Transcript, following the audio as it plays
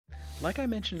Like I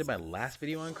mentioned in my last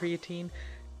video on creatine,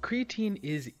 creatine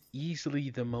is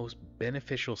easily the most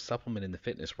beneficial supplement in the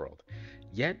fitness world.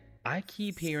 Yet, I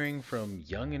keep hearing from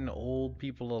young and old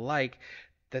people alike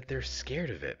that they're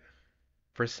scared of it.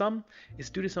 For some,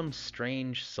 it's due to some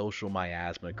strange social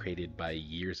miasma created by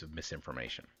years of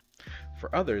misinformation.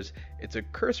 For others, it's a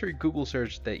cursory Google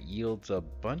search that yields a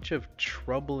bunch of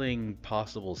troubling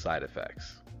possible side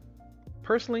effects.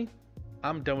 Personally,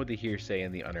 I'm done with the hearsay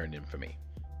and the unearned infamy.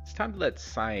 It's time to let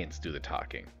science do the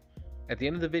talking. At the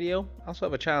end of the video, I also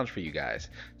have a challenge for you guys,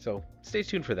 so stay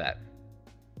tuned for that.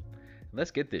 Let's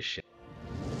get this shit.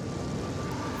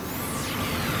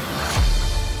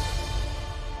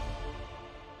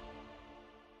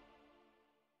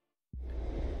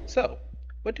 So,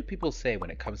 what do people say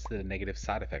when it comes to the negative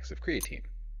side effects of creatine?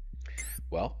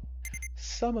 Well,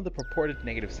 some of the purported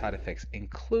negative side effects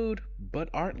include, but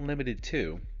aren't limited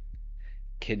to,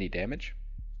 kidney damage,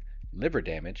 liver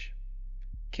damage,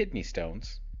 kidney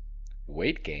stones,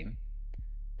 weight gain,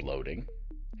 bloating,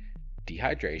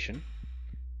 dehydration,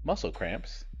 muscle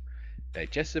cramps,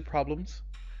 digestive problems,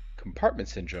 compartment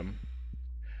syndrome,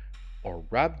 or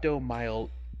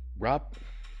rhabdomyolysis.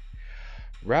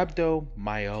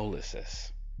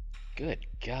 Good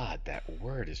God, that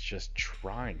word is just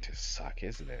trying to suck,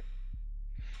 isn't it?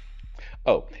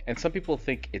 Oh, and some people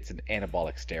think it's an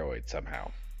anabolic steroid somehow.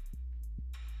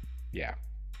 Yeah,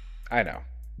 I know.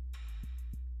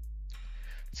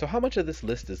 So how much of this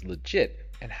list is legit,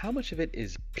 and how much of it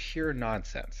is pure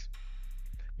nonsense?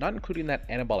 Not including that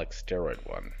anabolic steroid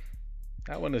one.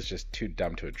 That one is just too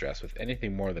dumb to address with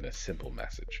anything more than a simple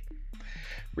message.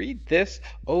 Read this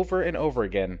over and over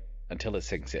again until it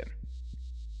sinks in.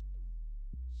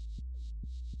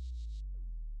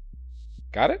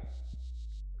 Got it?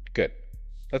 Good.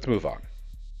 Let's move on.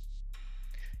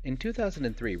 In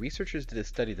 2003, researchers did a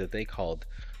study that they called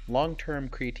Long-Term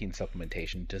Creatine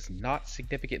Supplementation Does Not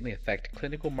Significantly Affect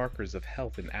Clinical Markers of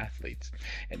Health in Athletes.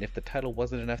 And if the title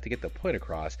wasn't enough to get the point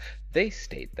across, they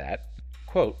state that,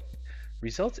 quote,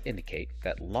 results indicate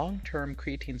that long-term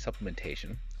creatine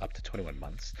supplementation, up to 21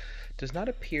 months, does not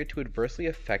appear to adversely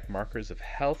affect markers of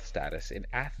health status in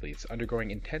athletes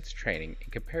undergoing intense training in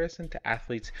comparison to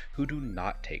athletes who do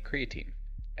not take creatine.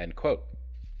 End quote.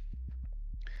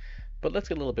 But let's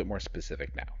get a little bit more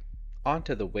specific now. On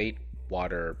to the weight,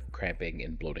 water, cramping,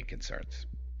 and bloating concerns.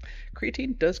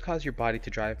 Creatine does cause your body to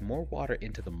drive more water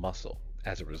into the muscle.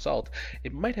 As a result,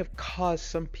 it might have caused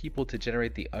some people to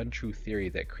generate the untrue theory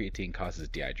that creatine causes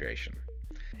dehydration.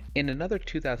 In another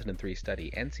 2003 study,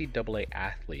 NCAA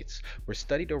athletes were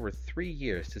studied over 3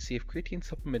 years to see if creatine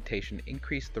supplementation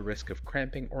increased the risk of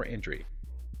cramping or injury.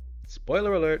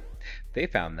 Spoiler alert, they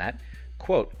found that,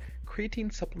 quote,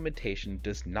 creatine supplementation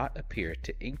does not appear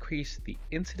to increase the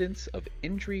incidence of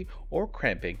injury or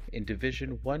cramping in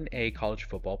Division 1A college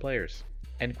football players,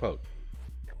 end quote.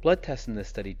 Blood tests in this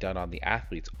study done on the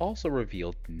athletes also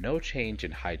revealed no change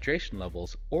in hydration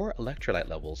levels or electrolyte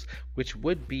levels, which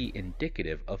would be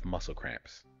indicative of muscle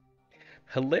cramps.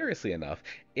 Hilariously enough,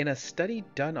 in a study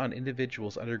done on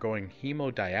individuals undergoing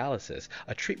haemodialysis,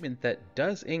 a treatment that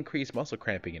does increase muscle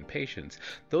cramping in patients,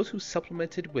 those who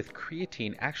supplemented with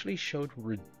creatine actually showed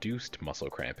reduced muscle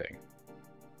cramping.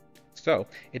 So,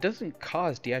 it doesn't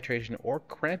cause dehydration or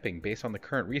cramping based on the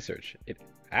current research. It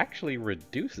actually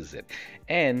reduces it.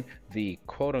 And the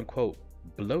quote-unquote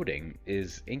bloating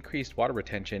is increased water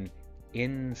retention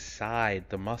inside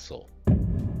the muscle.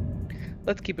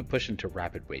 Let's keep it pushing to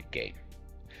rapid weight gain.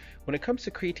 When it comes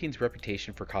to creatine's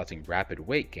reputation for causing rapid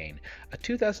weight gain, a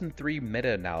 2003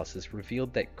 meta-analysis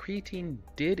revealed that creatine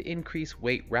did increase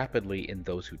weight rapidly in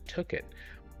those who took it,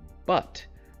 but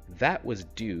that was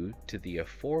due to the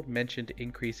aforementioned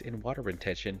increase in water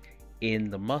retention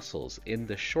in the muscles in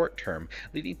the short term,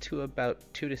 leading to about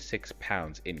 2 to 6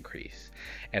 pounds increase,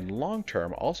 and long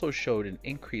term also showed an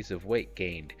increase of weight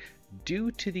gained due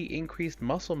to the increased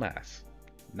muscle mass,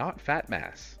 not fat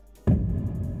mass.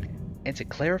 And to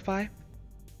clarify,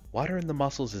 water in the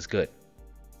muscles is good.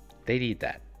 They need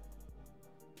that.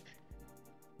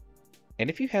 And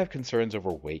if you have concerns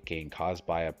over weight gain caused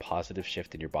by a positive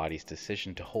shift in your body's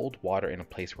decision to hold water in a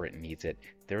place where it needs it,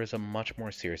 there is a much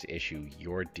more serious issue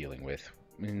you're dealing with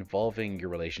involving your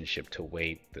relationship to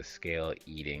weight, the scale,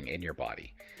 eating, and your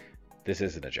body. This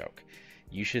isn't a joke.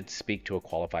 You should speak to a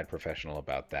qualified professional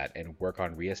about that and work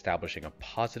on reestablishing a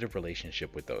positive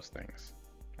relationship with those things.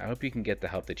 I hope you can get the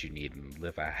help that you need and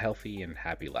live a healthy and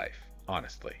happy life,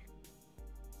 honestly.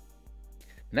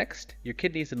 Next, your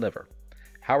kidneys and liver.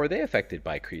 How are they affected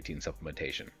by creatine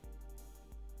supplementation?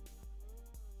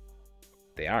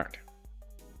 They aren't.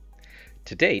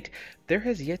 To date, there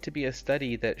has yet to be a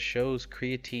study that shows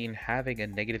creatine having a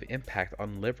negative impact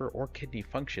on liver or kidney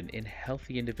function in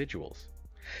healthy individuals.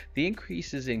 The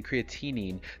increases in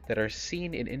creatinine that are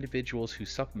seen in individuals who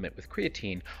supplement with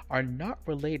creatine are not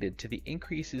related to the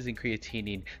increases in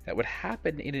creatinine that would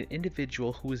happen in an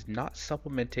individual who is not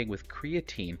supplementing with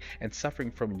creatine and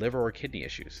suffering from liver or kidney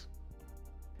issues.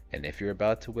 And if you're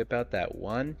about to whip out that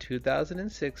one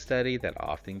 2006 study that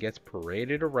often gets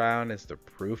paraded around as the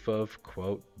proof of,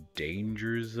 quote,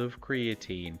 dangers of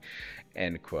creatine,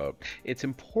 end quote, it's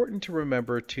important to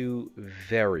remember two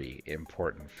very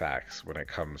important facts when it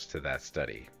comes to that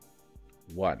study.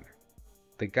 One,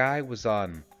 the guy was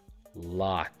on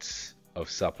lots of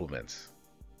supplements.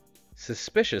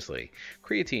 Suspiciously,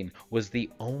 creatine was the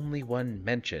only one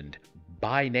mentioned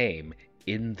by name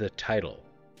in the title.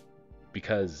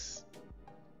 Because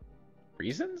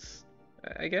reasons,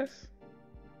 I guess?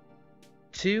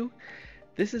 Two,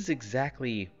 this is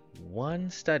exactly one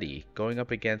study going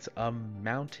up against a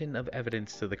mountain of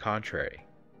evidence to the contrary.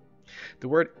 The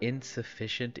word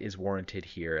insufficient is warranted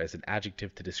here as an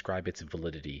adjective to describe its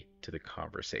validity to the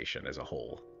conversation as a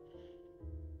whole.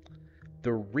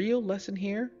 The real lesson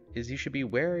here is you should be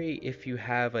wary if you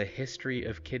have a history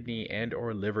of kidney and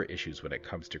or liver issues when it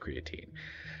comes to creatine.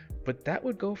 But that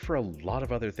would go for a lot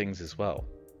of other things as well.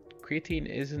 Creatine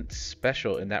isn't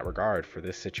special in that regard for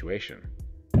this situation.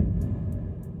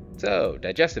 So,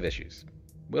 digestive issues.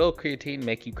 Will creatine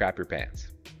make you crap your pants?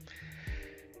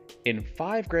 In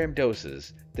 5-gram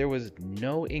doses, there was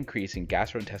no increase in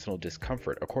gastrointestinal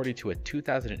discomfort according to a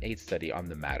 2008 study on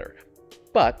the matter.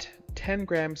 But 10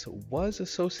 grams was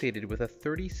associated with a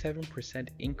 37%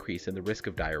 increase in the risk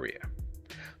of diarrhea.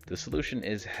 The solution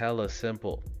is hella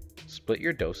simple. Split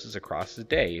your doses across the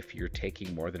day if you're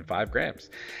taking more than 5 grams.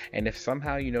 And if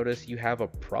somehow you notice you have a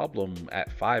problem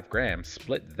at 5 grams,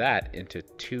 split that into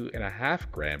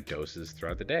 2.5 gram doses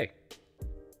throughout the day.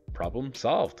 Problem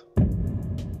solved.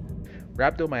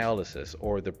 Rhabdomyolysis,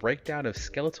 or the breakdown of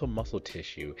skeletal muscle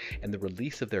tissue and the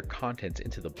release of their contents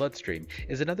into the bloodstream,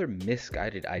 is another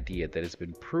misguided idea that has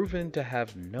been proven to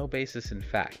have no basis in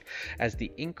fact, as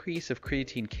the increase of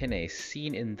creatine kinase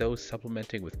seen in those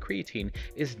supplementing with creatine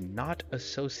is not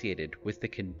associated with the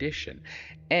condition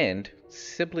and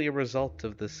simply a result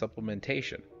of the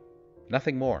supplementation.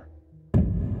 Nothing more.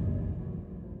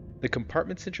 The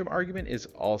compartment syndrome argument is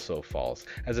also false,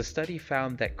 as a study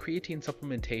found that creatine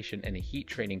supplementation and heat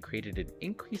training created an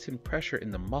increase in pressure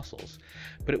in the muscles,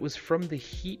 but it was from the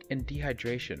heat and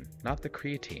dehydration, not the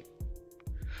creatine.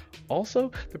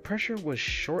 Also, the pressure was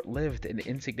short-lived and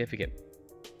insignificant.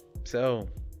 So,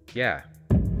 yeah.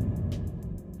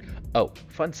 Oh,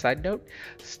 fun side note,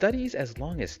 studies as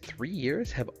long as 3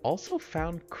 years have also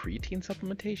found creatine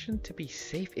supplementation to be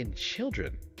safe in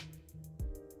children.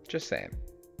 Just saying.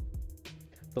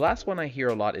 The last one I hear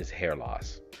a lot is hair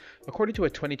loss. According to a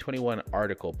 2021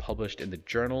 article published in the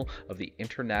Journal of the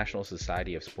International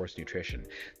Society of Sports Nutrition,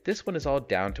 this one is all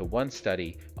down to one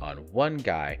study on one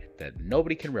guy that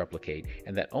nobody can replicate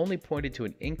and that only pointed to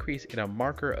an increase in a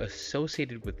marker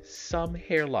associated with some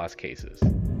hair loss cases.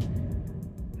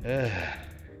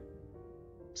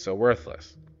 So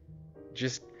worthless.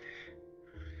 Just,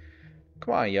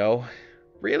 come on, yo.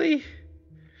 Really?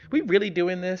 We really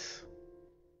doing this?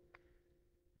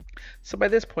 So by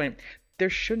this point, there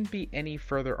shouldn't be any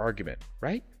further argument,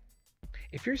 right?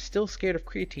 If you're still scared of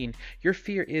creatine, your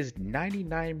fear is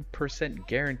 99%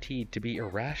 guaranteed to be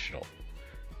irrational.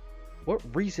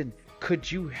 What reason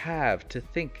could you have to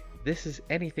think this is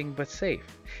anything but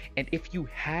safe? And if you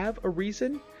have a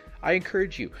reason, I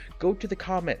encourage you, go to the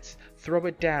comments, throw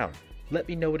it down, let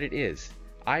me know what it is.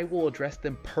 I will address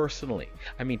them personally.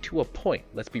 I mean, to a point,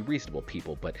 let's be reasonable,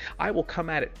 people, but I will come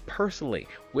at it personally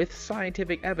with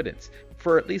scientific evidence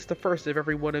for at least the first of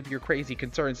every one of your crazy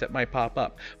concerns that might pop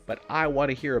up. But I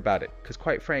want to hear about it because,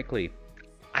 quite frankly,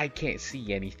 I can't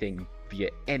see anything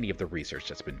via any of the research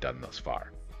that's been done thus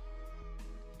far.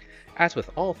 As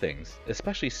with all things,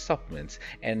 especially supplements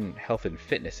and health and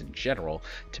fitness in general,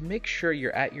 to make sure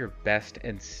you're at your best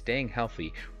and staying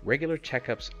healthy, regular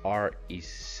checkups are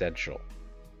essential.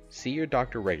 See your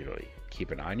doctor regularly,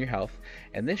 keep an eye on your health,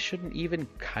 and this shouldn't even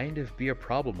kind of be a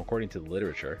problem according to the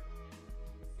literature.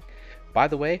 By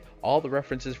the way, all the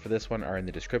references for this one are in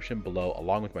the description below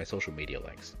along with my social media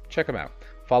links. Check them out,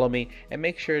 follow me, and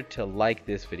make sure to like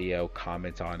this video,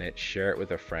 comment on it, share it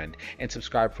with a friend, and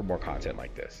subscribe for more content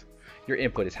like this. Your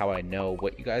input is how I know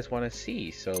what you guys want to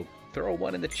see, so throw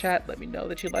one in the chat, let me know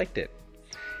that you liked it.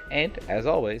 And as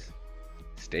always,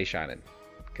 stay shining,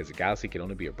 because the galaxy can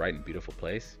only be a bright and beautiful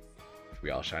place if we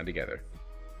all shine together.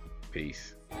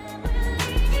 Peace.